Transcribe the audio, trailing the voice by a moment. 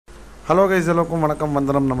Hello guys, எல்லாருக்கும் வணக்கம்,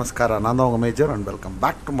 வந்தனம், நமஸ்காரம். நான் தான் உங்கள் major and welcome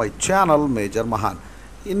back to my channel major மகான்.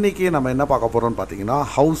 இன்றைக்கி நம்ம என்ன பார்க்க போகிறோம்னு பார்த்தீங்கன்னா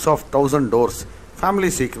house of 1000 doors family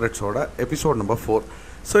சீக்ரெட்ஸோட episode number 4.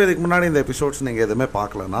 So இதுக்கு முன்னாடி இந்த எபிசோட்ஸ் நீங்கள் எதுவுமே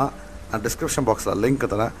பார்க்கலன்னா நான் டிஸ்கிரிப்ஷன் பாக்ஸில் லிங்க்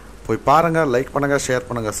தரேன், போய் பாருங்கள், லைக் பண்ணுங்கள், ஷேர்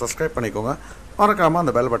பண்ணுங்கள், சப்ஸ்கிரைப் பண்ணிக்கோங்க, மறக்காமல்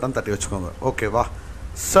அந்த பெல் பட்டன் தட்டி வச்சுக்கோங்க. ஓகேவா?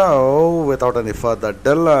 So without any further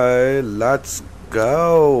delay, let's go.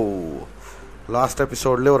 Last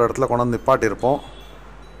எபிசோட்லேயே ஒரு இடத்துல கொண்டு வந்து நிப்பாட்டியிருப்போம்.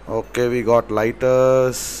 Okay, we got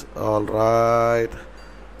lighters. All right.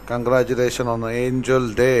 Congratulations on Angel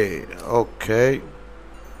Day. Okay.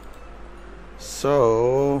 So,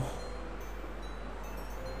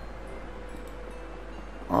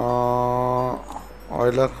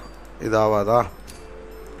 oiler, idavada.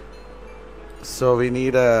 So we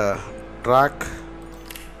need a track.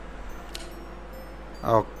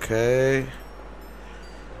 Okay.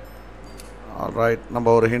 All right. நம்ம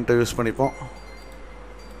ஒரு hint use பண்ணிப்போம்.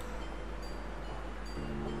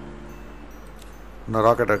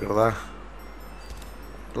 Rocket வைக்கிறதா,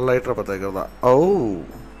 லைட்டரை பற்ற வைக்கிறதா? ஓ,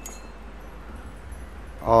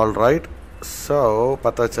 ஆல் ரைட். ஸோ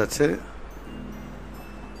பற்ற வச்சாச்சு.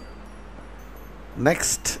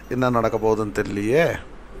 நெக்ஸ்ட் என்ன நடக்க போகுதுன்னு தெரியலையே.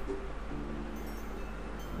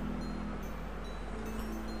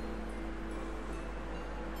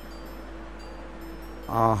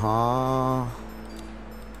 ஆஹா,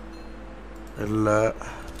 இல்லை,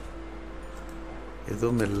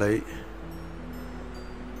 எதுவும் இல்லை.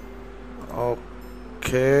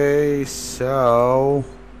 ஓகே, ஸோ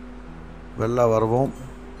வெளில வருவோம்,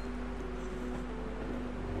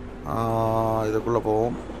 இதுக்குள்ளே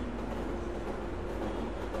போவோம்.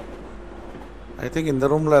 ஐ திங்க்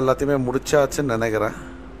இந்த ரூமில் எல்லாத்தையுமே முடிச்சாச்சுன்னு நினைக்கிறேன்,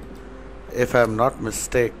 if I am not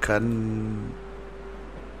mistaken.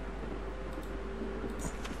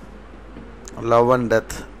 Love and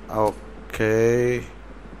death. Okay,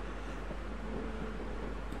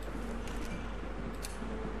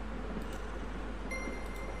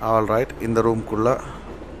 all right. இந்த ரூம்குள்ள.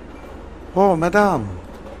 ஓ மேடம்,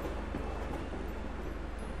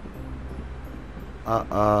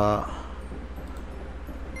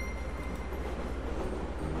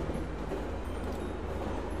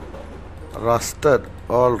 ரஸ்டட்.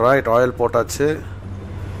 ஆல் ரைட், ஆயில் போட்டாச்சு.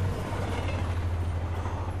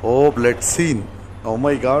 ஓ, blood scene. Oh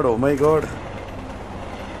my God, oh my God.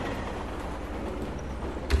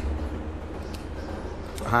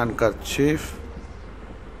 handkerchief.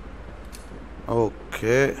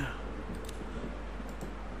 Okay.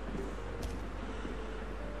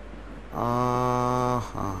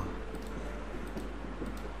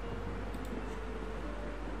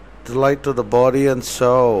 Delight to the body and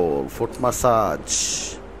soul. Foot massage.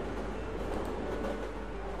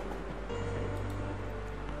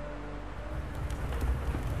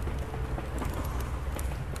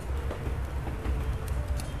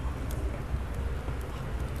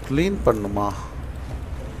 Clean பண்ணுமா?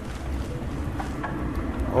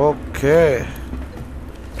 Okay,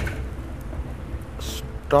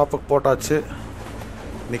 ஸ்டாப்புக்கு போட்டாச்சு.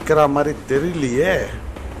 நிற்கிற மாதிரி தெரியலையே.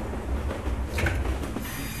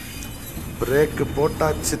 Brake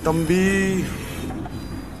போட்டாச்சு தம்பி.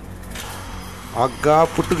 அக்கா,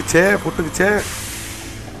 புட்டுக்குச்சே,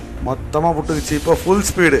 மொத்தமாக புட்டுக்குச்சு. இப்போ full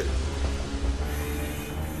speed.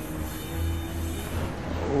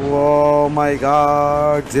 Oh my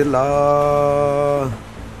God, ஜில்லா.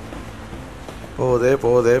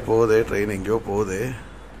 போதே ட்ரெயின் எங்கேயோ போகுது.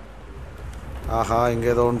 ஆஹா, இங்கே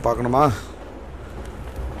ஏதோ ஒன்று பார்க்கணுமா?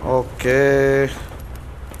 Okay,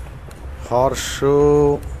 horseshoe.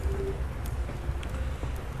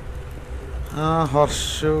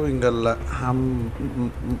 ஹார்ஷூ இங்கே இல்லை.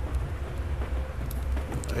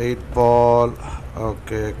 8 ball.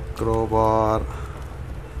 Okay, crowbar.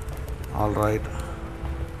 All right.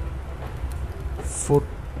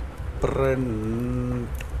 Food print.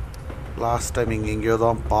 Last time இங்கே எங்கேயோ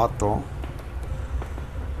தான் பார்த்தோம்.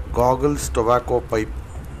 Goggles, tobacco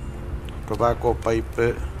pipe,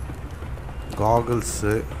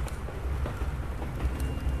 காகுல்ஸு.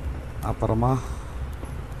 அப்புறமா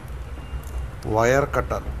ஒயர்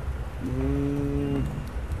கட்டர்.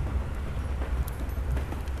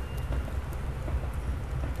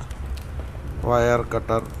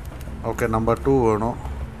 ஓகே, நம்பர் 2 வேணும்.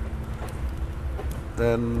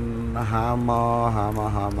 Then hammer.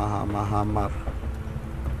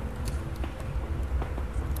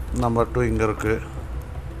 Number 2 இங்கே இருக்கு.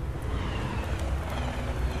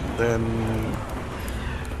 Then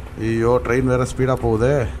ஐயோ, ட்ரெயின் வேறு ஸ்பீடாக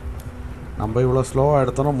போகுது. நம்ம இவ்வளோ ஸ்லோவாக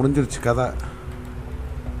எடுத்தோன்னா முடிஞ்சிருச்சு கதை.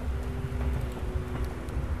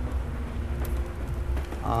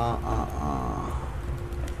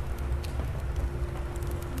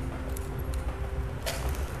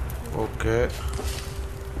 ஓகே.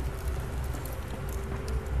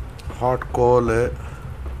 ஹாட் கோலு,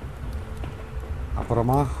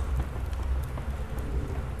 அப்புறமா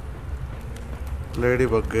லேடி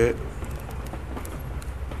பக்கு,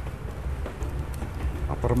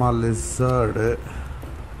 அப்புறமா lizard,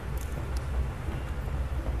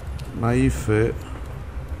 knife,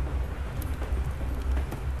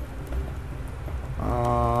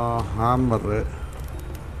 hammer.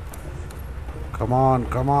 Come on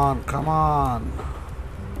come on come on.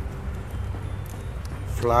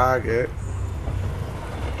 Flag,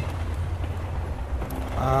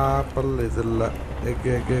 apple, இது இல்லை,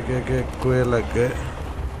 குயில் எக்கு,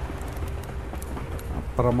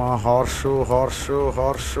 அப்புறமா ஹார்ஷூ ஹார்ஷூ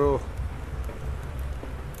ஹார்ஷூ.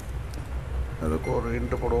 அதுக்கு ஒரு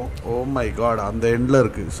எண்டு போடுவோம். ஓ மை காட், அந்த எண்டில்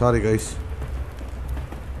இருக்குது. சாரி கைஸ்,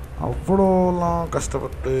 அவ்வளோலாம்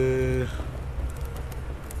கஷ்டப்பட்டு.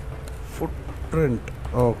 Food print,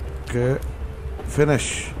 okay,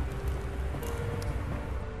 finish.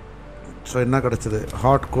 So என்ன கிடச்சிது?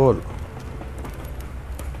 ஹாட் கோல்.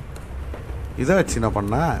 இதை வச்சு என்ன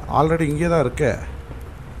பண்ணேன்? ஆல்ரெடி இங்கே தான் இருக்கே.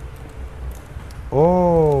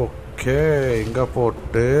 ஓகே, இங்கே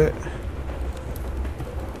போட்டு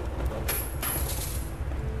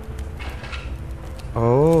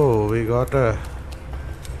we got a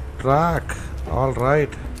track. All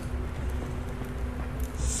right.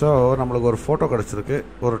 So நம்மளுக்கு ஒரு ஃபோட்டோ கிடச்சிருக்கு,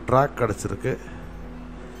 ஒரு ட்ராக் கிடச்சிருக்கு.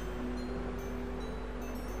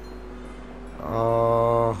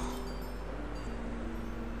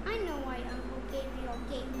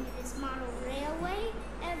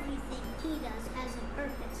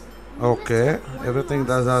 Okay, everything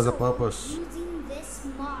does has a purpose. Using this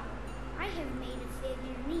model, I have made a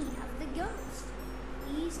figurine of the ghost.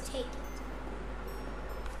 Please take it.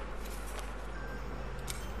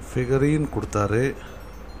 Figurine கொடுத்தாரு.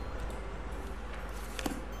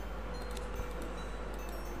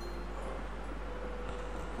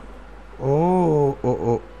 ஓ ஓ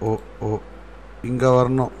ஓ ஓ ஓ இங்க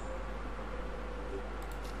வரணும்,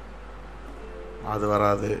 அது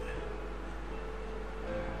வராது.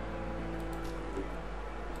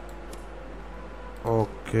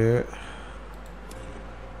 ஓகே,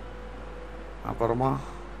 அப்புறமா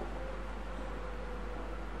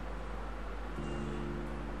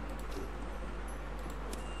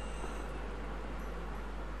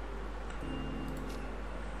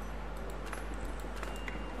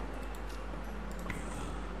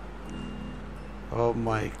ஓ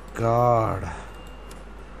மை காட்.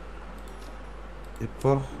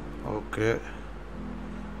 இப்போ ஓகே,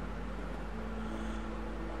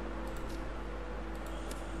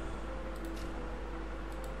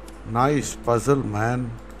 nice puzzle man.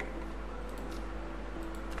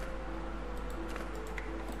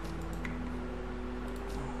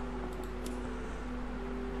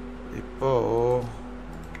 இப்போ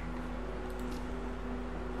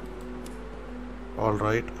all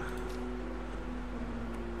right.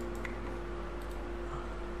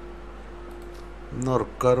 இன்னொரு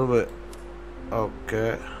curve. Okay,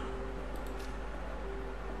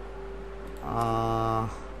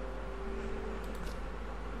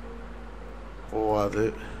 போவாது.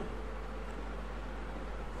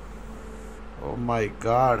 Oh my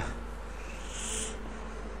God.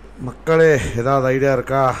 மக்களே, ஏதாவது ஐடியா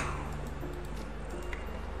இருக்கா?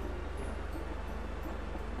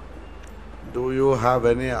 Do you have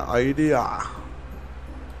any idea?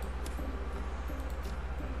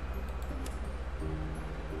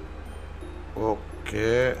 Okay,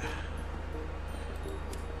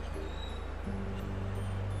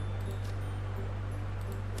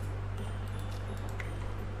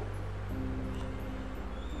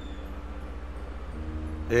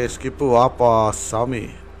 skip வாப்பா சாமி,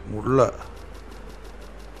 முள்ள.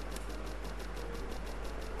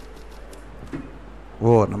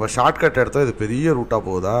 ஓ, நம்ம ஷார்ட்கட் எடுத்தோம், இது பெரிய ரூட்டாக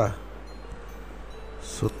போகுதா?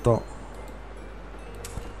 சுத்தம்.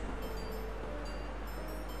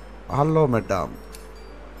 ஹலோ மேடம்,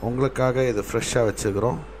 உங்களுக்காக இது ஃப்ரெஷ்ஷாக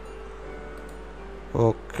வச்சுக்கிறோம்.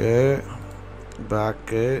 ஓகே,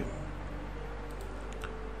 பேக்கு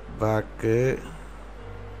பேக்கு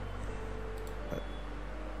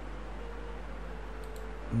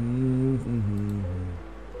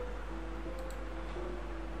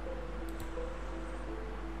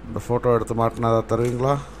இந்த ஃபோட்டோ எடுத்து மாட்டினா அதை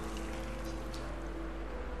தருவீங்களா?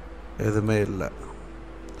 எதுவுமே இல்லை.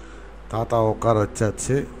 தாத்தா உட்கார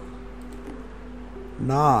வச்சாச்சு.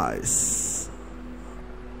 நைஸ்.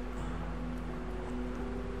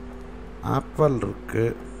 ஆப்பிள் இருக்கு.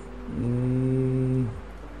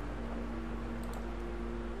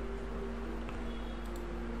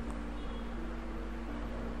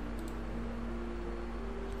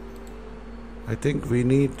 I think we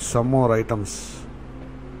need some more items.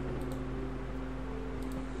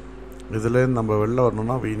 இதுலேருந்து நம்ம வெளில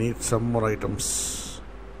வரணும்னா we need some more items.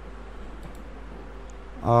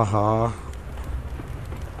 ஆஹா,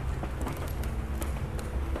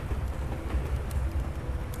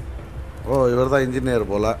 ஓ இவர் தான் இன்ஜினியர்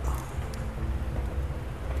போல்.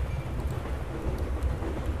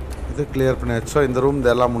 இது கிளியர் பண்ணியாச்சு. ஸோ இந்த ரூம்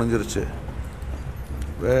இதெல்லாம் முடிஞ்சிருச்சு.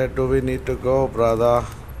 Where do we need to go, brother?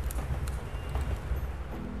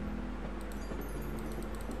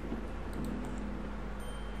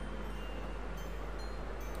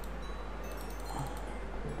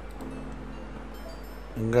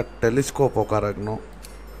 இங்கே telescope உட்காரக்கணும்.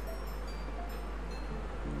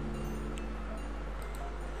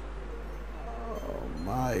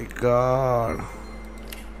 My God.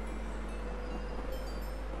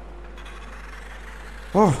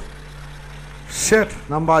 O shed,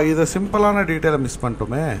 நம்ம இதை சிம்பிளான டீட்டெயிலை மிஸ்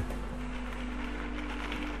பண்ணிட்டோமே.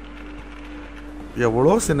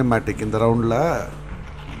 எவ்வளோ சினிமேட்டிக் இந்த ரவுண்டில்.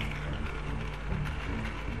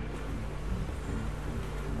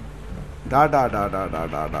 டா டா டா டா டா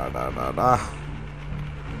டா டா டா டா டா.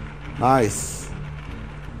 நைஸ்.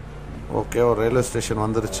 ஓகே, ஒரு ரயில்வே ஸ்டேஷன்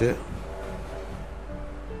வந்துருச்சு.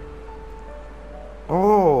 ஓ,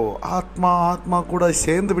 ஆத்மா ஆத்மா கூட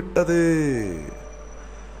சேர்ந்து விட்டது.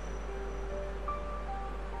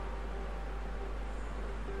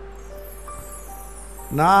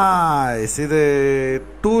 நைஸ். இது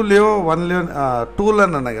 2லையோ 1லையோ 2ல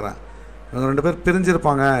நினைக்கிறேன். இவங்க 2 பேர்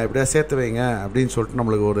பிரிஞ்சிருப்பாங்க, எப்படியா சேர்த்து வைங்க அப்படின்னு சொல்லிட்டு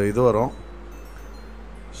நம்மளுக்கு ஒரு இது வரும்.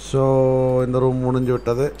 ஸோ இந்த ரூம் முடிஞ்சு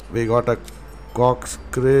விட்டது. We got a Kock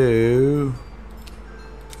screw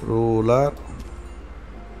ruler.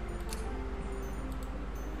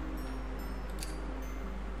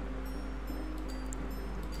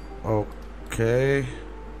 Okay,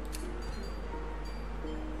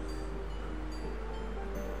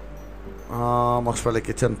 most வேலை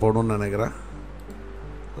கிச்சன் போகணுன்னு நினைக்கிறேன்.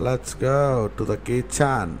 Let's go to the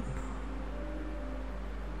kitchen.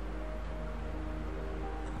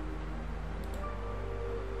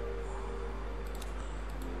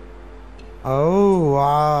 Oh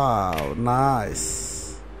wow, nice.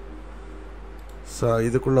 So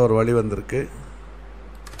இதுக்குள்ள ஒரு வழி வந்திருக்கு.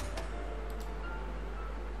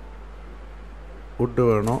 wood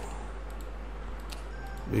வேணும்.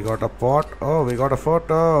 We got a pot. Oh, we got a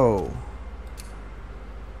photo.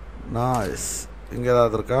 Nice. இங்கே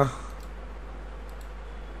ஏதாவது இருக்கா?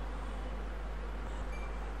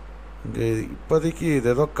 இங்கே இப்போதைக்கு இது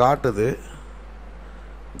ஏதோ காட்டுது.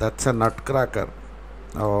 That's a nut cracker.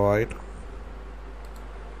 Right.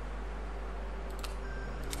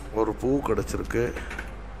 ஒரு பூ கிடச்சிருக்கு.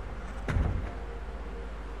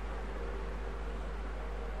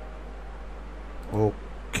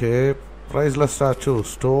 Okay. priceless statue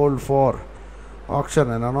stole for auction.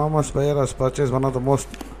 An anonymous buyer has purchased one of the most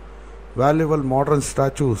valuable modern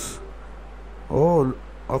statues,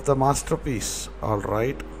 of the masterpiece. All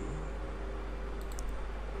right.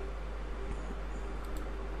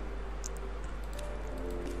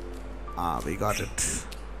 We got it.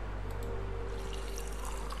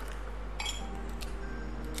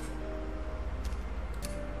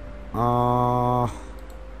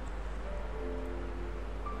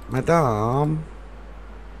 Madam,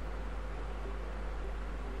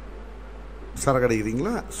 சரக்கு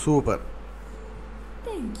அடிக்கிறீங்களா? Super.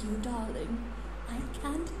 Thank you, darling. I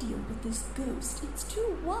can't deal with this ghost. It's too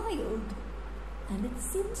wild. And it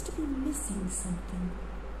seems to be missing something.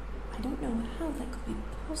 I don't know how that could be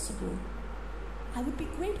possible. I would be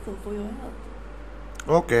grateful for your help.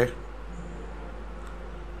 Okay.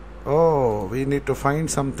 Oh, we need to find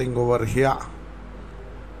something over here.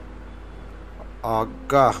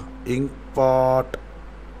 Aga, ink pot.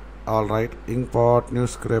 All right, ink pot,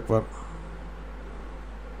 newspaper,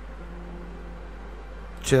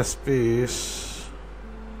 chess piece.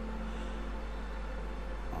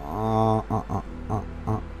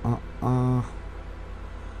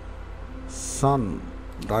 Sun,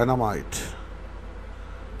 dynamite,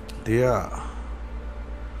 deer,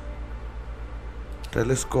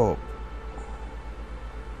 telescope.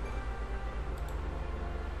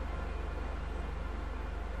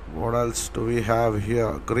 What else do we have here?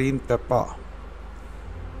 Green pepper,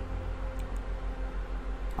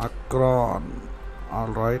 akron.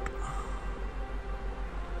 All right,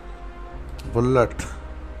 bullet,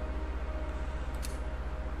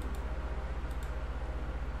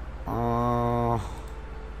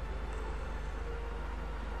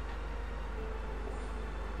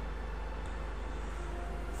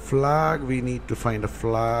 flag. We need to find a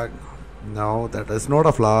flag. No, that is not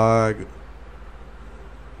a flag.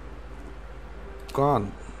 Gone.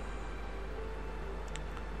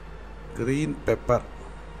 green pepper,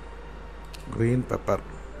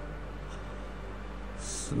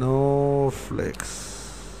 snowflakes,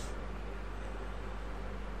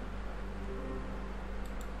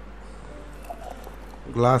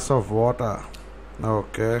 glass of water.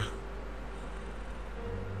 Okay,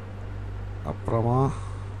 அப்புறமா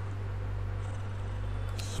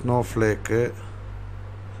snowflake,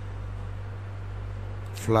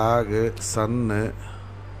 flag, sun,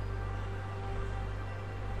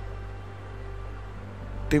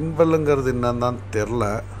 டிம்பிள்ங்கிறது என்னன்னு தெரில.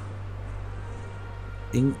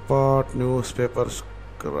 inkpot, newspaper,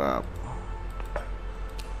 scrap.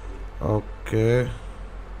 Okay,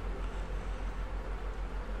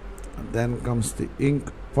 then comes the ink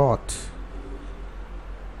pot.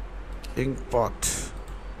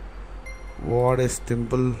 What is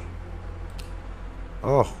timble?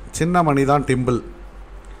 Oh, சின்ன மணி தான் Dimple.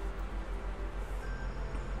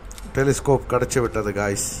 Telescope கிடச்சி விட்டது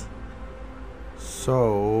guys. So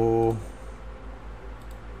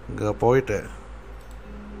இங்கே போயிட்டு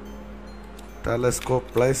telescope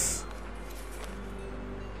plus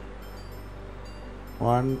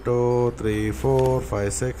 1 2 3 4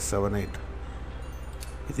 5 6 7 8.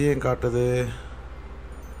 இது ஏன் காட்டுது?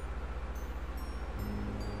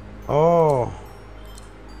 ஓ,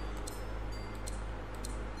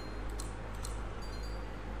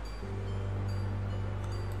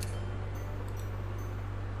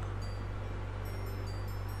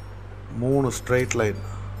 மூணு straight line.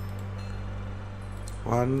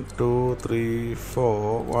 1 2 3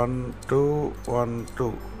 4 1 2 1 2.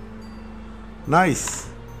 Nice.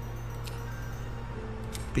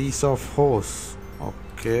 Piece of hose.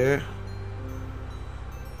 Okay,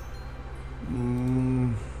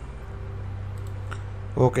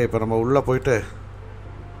 okay. இப்போ நம்ம உள்ளே போயிட்டு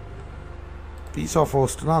பீஸ் ஆஃப்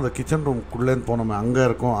ஹோஸ்ட்னால் அந்த கிச்சன் ரூம்குள்ளேன்னு போனோமே, அங்கே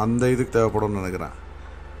இருக்கும். அந்த இதுக்கு தேவைப்படும்னு நினைக்கிறேன்.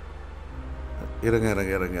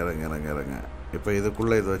 இருங்க. இப்போ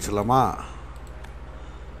இதுக்குள்ளே இது வச்சிடலாமா?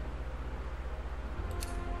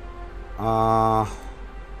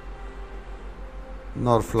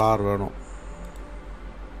 இன்னொரு ஃப்ளார் வேணும்.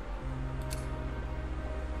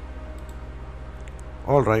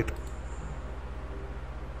 All right.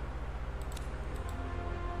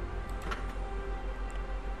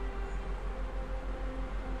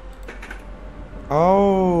 ஓ,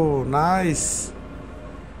 நைஸ்.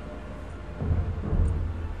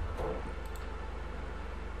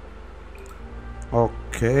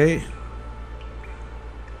 Okay,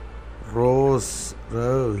 rose.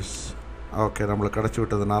 ஓகே, நம்மளுக்கு கிடச்சி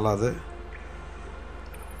விட்டதுனால அது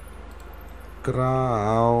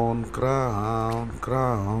crown.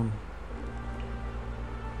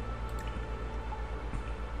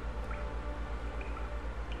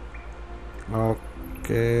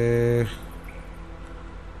 ஓகே,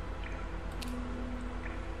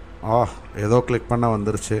 ஏதோ கிளிக் பண்ண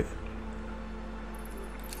வந்துருச்சு.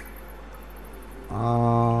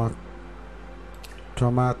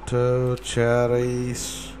 tomato, cherries.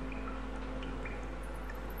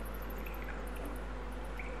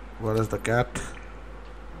 Where is the cat?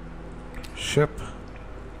 Ship.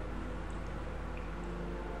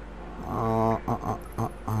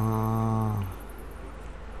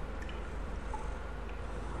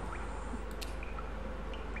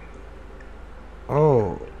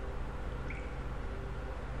 Oh.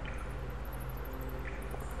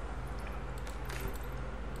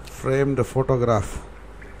 Framed photograph.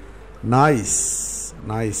 Nice.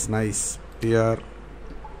 Here.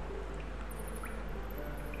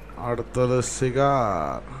 அடுத்தது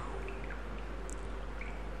சிகார்.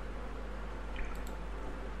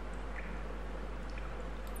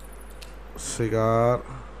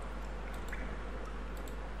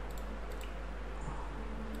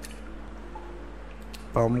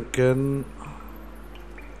 pumpkin,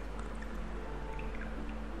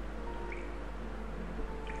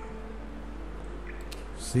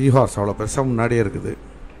 சீஹார்ஸ் அவ்வளோ பெருசாக முன்னாடியே இருக்குது.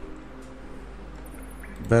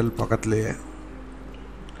 பெல் பக்கத்துலேயே.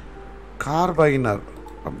 கார்பைனர்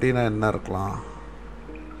அப்படின்னா என்ன இருக்கலாம்?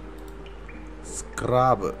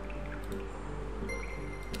 Scrap.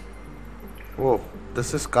 O,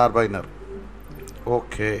 this is கார்பைனர்.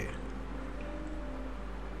 Okay,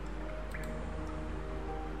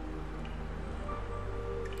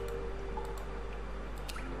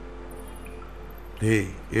 டேய்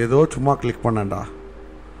ஏதோ சும்மா click பண்ணேன்டா.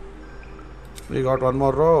 We got one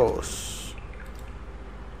more rose.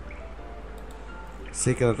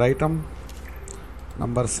 Secret item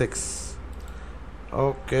number 6.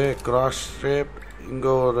 Okay, cross shape,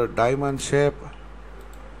 ingo or diamond shape,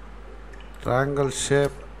 triangle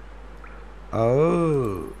shape.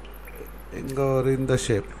 Oh, ingo or in the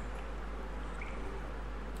shape.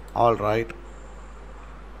 All right.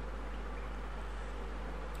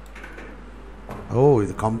 ஓ,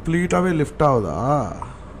 இது கம்ப்ளீட்டாகவே lift ஆகுதா?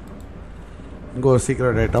 இங்கே ஒரு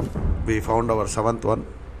secret item. We found our 7th one.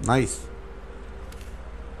 Nice.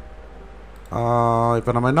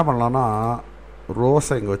 இப்போ நம்ம என்ன பண்ணலான்னா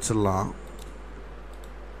ரோஸை இங்கே வச்சிடலாம்.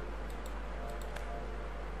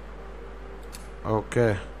 ஓகே,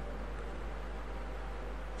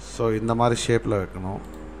 ஸோ இந்த மாதிரி ஷேப்பில் வைக்கணும்.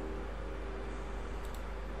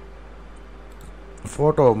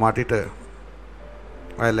 ஃபோட்டோ மாட்டிட்டு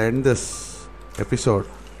ஐல் எண்ட் திஸ் எபிசோட்.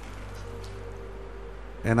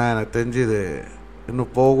 ஏன்னா எனக்கு தெரிஞ்சு இது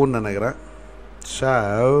இன்னும் போகும்னு நினைக்கிறேன். ஷோ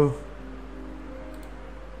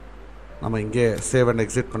நம்ம இங்கே சேவ் அண்ட்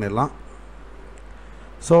எக்ஸிட் பண்ணிடலாம்.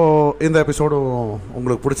 ஸோ இந்த எபிசோடும்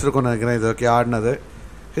உங்களுக்கு பிடிச்சிருக்குன்னு நினைக்கிறேன். இது ஓகே ஆடினது.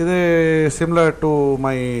 இது similar to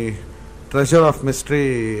my treasure of mystery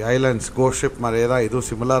islands cost ship மாதிரியே தான் இதுவும்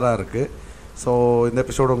சிமிலராக இருக்குது. ஸோ இந்த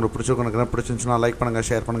எபிசோடு உங்களுக்கு பிடிச்சிருக்குன்னு நினைக்கிறேன். பிடிச்சிருந்துச்சுன்னா லைக் பண்ணுங்கள்,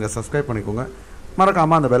 ஷேர் பண்ணுங்கள், சப்ஸ்கிரைப் பண்ணிக்கோங்க.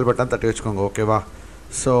 மறக்காமல் அந்த பெல் பட்டன் தட்டி வச்சுக்கோங்க. ஓகேவா?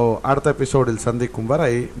 ஸோ அடுத்த எபிசோடில் சந்திக்கும்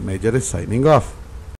வரை மேஜர் இஸ் சைனிங் ஆஃப்.